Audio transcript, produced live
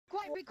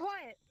quiet, be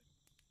quiet.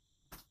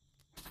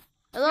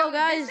 Hello Yo,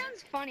 guys, This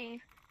sounds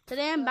funny.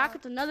 today I'm back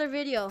with another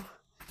video.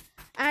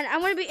 And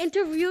I'm going to be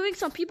interviewing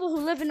some people who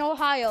live in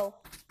Ohio.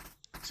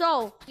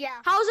 So,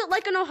 Yeah. how's it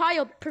like in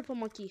Ohio, Purple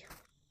Monkey?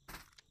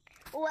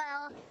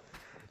 Well,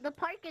 the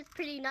park is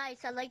pretty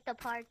nice. I like the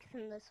parks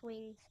and the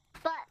swings.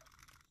 But,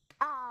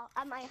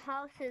 at my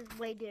house is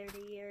way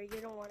dirtier. You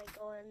don't want to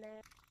go in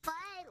there. But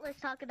let's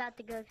talk about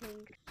the good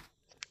things.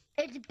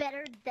 It's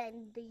better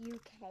than the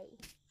UK.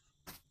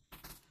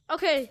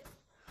 Okay,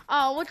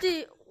 how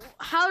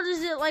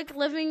does it like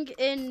living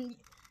in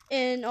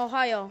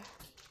Ohio?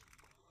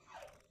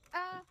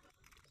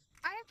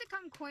 I have to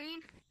come clean.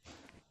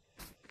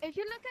 If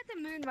you look at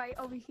the moon right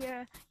over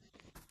here,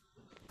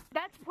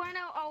 that's Plano,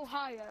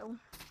 Ohio.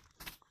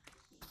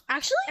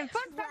 Actually? And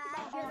fun fact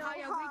about Swag in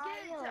Ohio,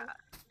 Ohio.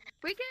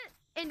 we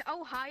get in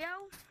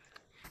Ohio,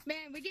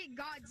 man, we get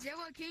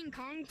Godzilla, King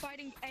Kong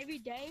fighting every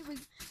day. We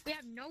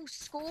have no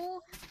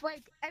school.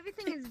 Like,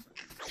 everything is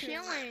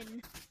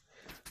chilling.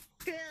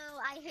 True,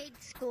 I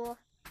hate school.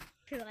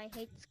 True, I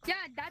hate school. Yeah,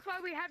 that's why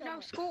we have no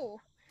school.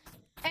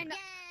 And Yay!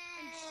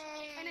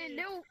 and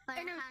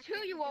a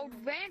 2-year-old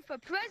ran for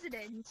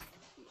president.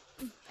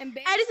 And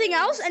Anything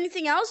else?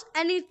 Anything else?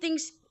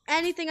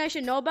 Anything I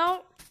should know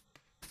about?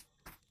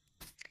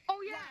 Oh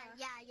yeah.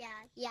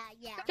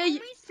 Yeah. Okay,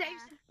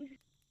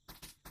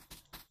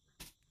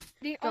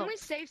 The Go. only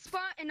safe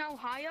spot in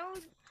Ohio,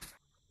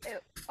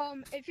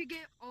 if you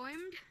get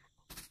armed,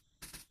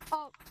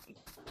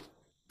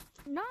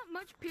 not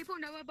much people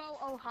know about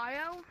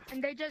Ohio,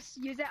 and they just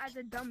use it as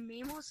a dumb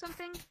meme or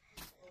something.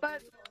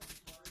 But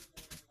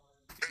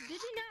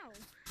did you know?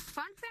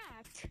 Fun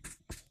fact.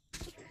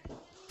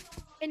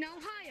 In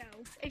Ohio,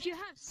 if you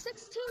have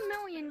 16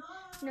 million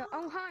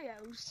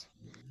Ohios,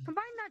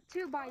 combine that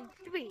 2 by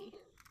 3.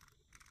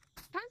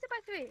 Times it by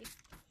 3.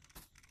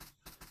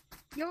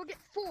 You'll get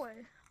 4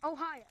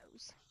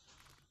 Ohios.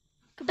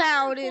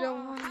 Down in 4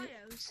 Ohio.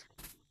 Ohio's.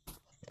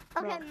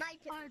 Okay, Bro. my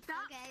turn.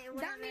 Okay, That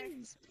whatever.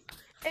 means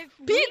if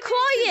Be we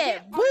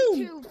quiet! get Boom!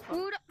 onto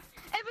Pluto,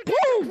 if we Boom!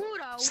 get to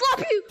Pluto, Slap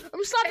you!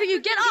 I'm slapping you!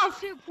 Get off!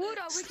 To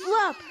Pluto, we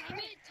Slap! can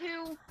name it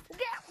to.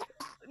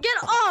 Get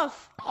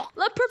off!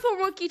 Let Purple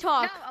Monkey No,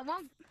 talk. I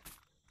won't.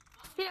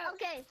 Here,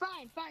 Okay.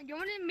 fine. You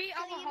want to meet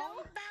So our you know home?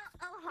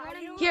 about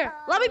Ohio? Here,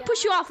 let me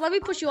push you off. Let me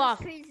push you off.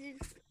 Crazy.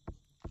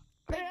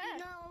 Like, you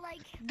know,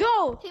 like,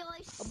 Go! he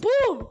always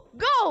Boom!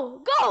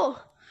 Go!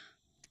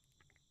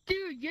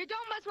 Dude, you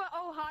don't mess with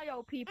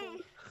Ohio people.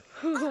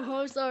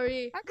 Oh,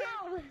 sorry.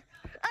 go.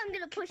 I'm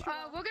gonna push you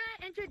off. We're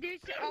gonna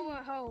introduce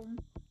our home.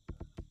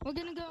 We're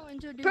gonna go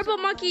introduce Purple our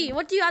Monkey, home.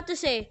 what do you have to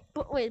say?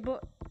 Wait,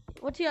 what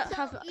do you So,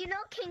 have? you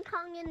know King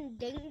Kong and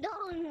Ding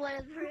Dong,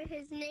 whatever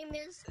his name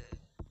is?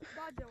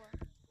 Godzilla.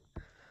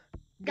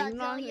 Ding Godzilla,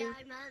 Dong yeah,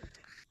 I meant.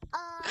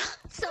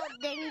 So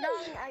Ding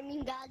Dong, I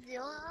mean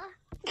Godzilla.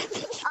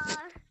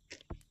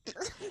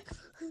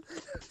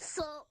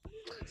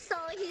 So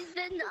he's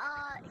been,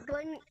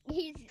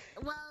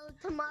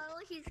 tomorrow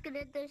he's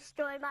gonna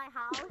destroy my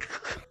house.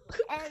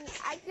 And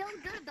I feel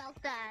good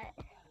about that.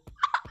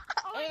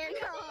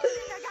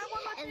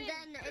 And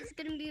then it's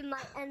gonna be my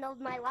end of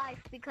my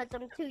life because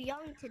I'm too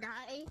young to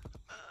die.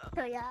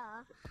 So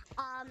yeah.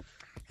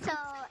 So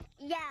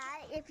yeah,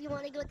 if you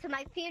want to go to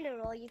my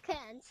funeral, you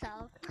can. So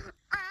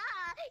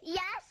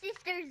yeah,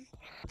 sisters.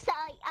 So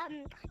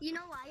you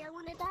know why I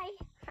want to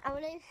die? I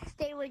want to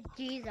stay with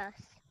Jesus.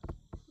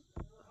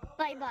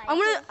 Bye. I'm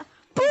gonna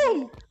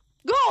boom!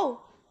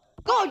 Go!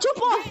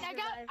 Jump off! Wait, I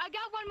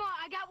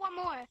got one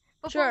more.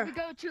 Before Sure. we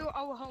go to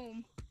our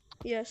home.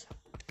 Yes.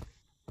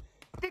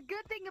 The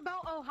good thing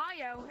about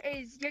Ohio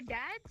is your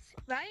dad's,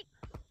 right?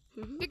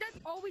 Mhm. He does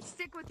always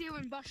stick with you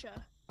in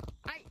Russia.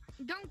 I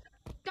don't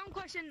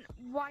question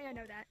why I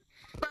know that.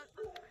 But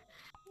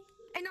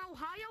in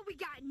Ohio, we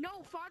got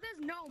no fathers,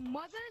 no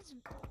mothers.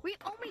 We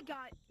only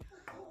got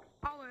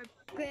our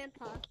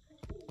Grandpa.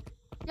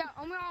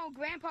 only our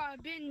grandpa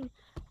been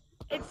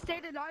in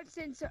state of life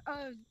since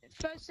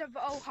first of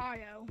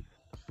Ohio.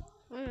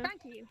 Mm.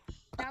 Thank you.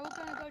 Now we're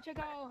gonna go check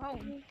out our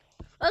home.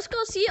 Let's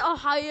go see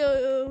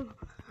Ohio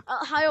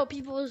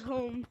people's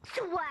home.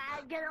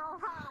 Swag in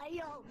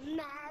Ohio,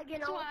 mag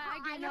in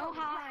Swag in Ohio,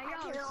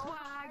 mag in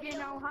swag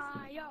in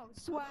Ohio,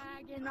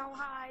 swag in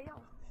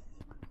Ohio.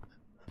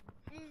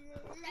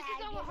 This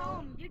is our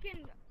home.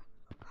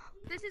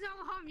 This is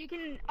our home. You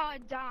can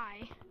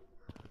die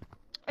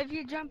if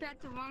you jump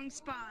at the wrong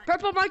spot.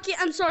 Purple Monkey,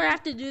 I'm sorry I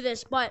have to do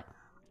this, but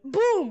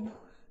boom!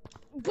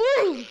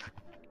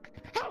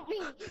 Help me!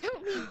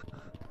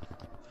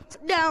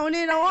 Down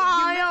in You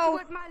Ohio!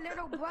 mess with my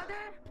little brother?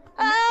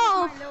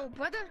 Help! My little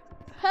brother?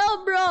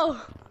 Help, bro!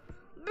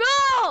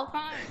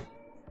 Fine.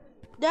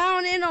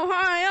 Down in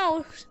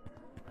Ohio!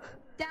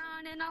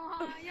 Down in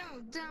Ohio.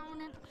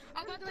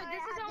 Oh, by the way,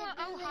 this is our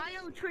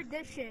Ohio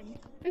tradition.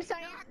 I'm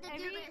sorry I have to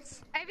do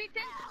this. Every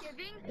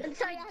Thanksgiving, I'm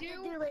sorry I we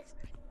have to do this.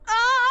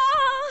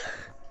 Ah!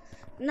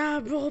 Nah,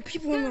 bro,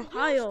 people in Dude,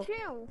 Ohio.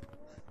 chill.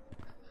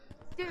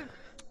 Dude,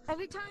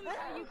 every time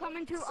you come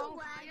into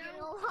Swag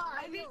in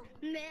Ohio,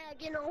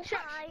 mag in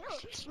Ohio,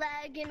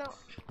 flag in Ohio.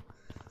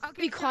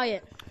 Okay, Be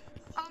quiet.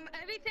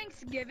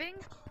 Thanksgiving,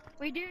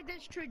 we do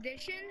this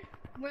tradition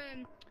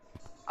when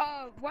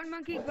one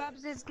monkey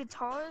grabs his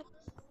guitar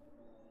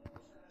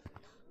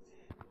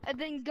and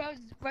then goes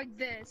like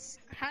this.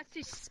 Has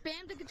to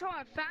spam the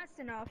guitar fast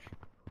enough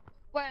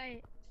when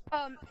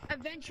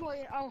eventually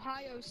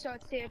Ohio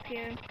starts to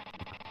appear.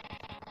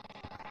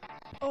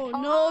 Oh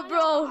no,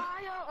 bro.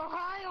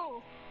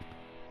 Ohio.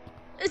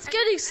 It's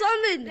getting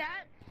summoned.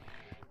 That,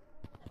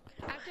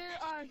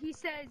 after he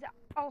says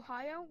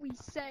Ohio, we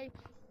say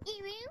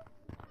Emu.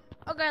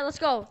 Okay, let's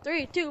go.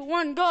 3, 2,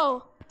 1,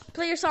 go.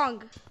 Play your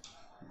song.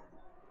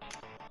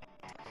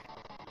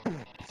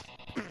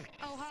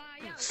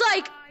 Ohio.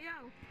 Psych.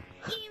 Ohio.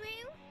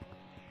 Emu.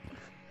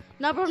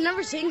 No, bro, I'm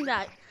never saying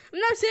that. I'm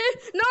not saying.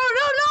 No.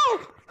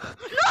 There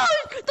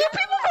are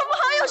people from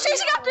Ohio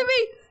chasing after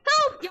me.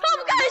 Help,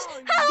 guys,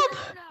 help.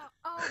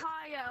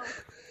 Ohio.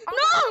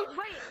 No.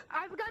 Wait,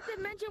 I forgot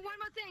to mention one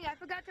more thing.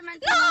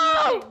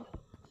 No.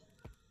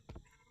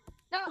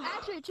 No,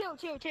 actually, chill.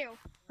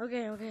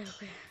 Okay.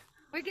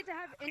 We get to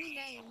have any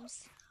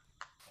names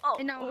Oh.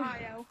 in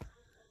Ohio.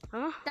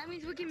 Huh? That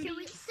means we can be.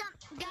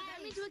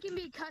 That means we can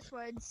be cuss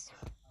words.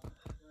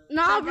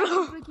 Nah, That bro.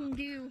 means we can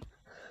do.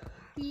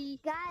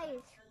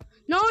 Guys.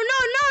 No.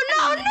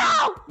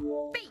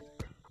 Beat.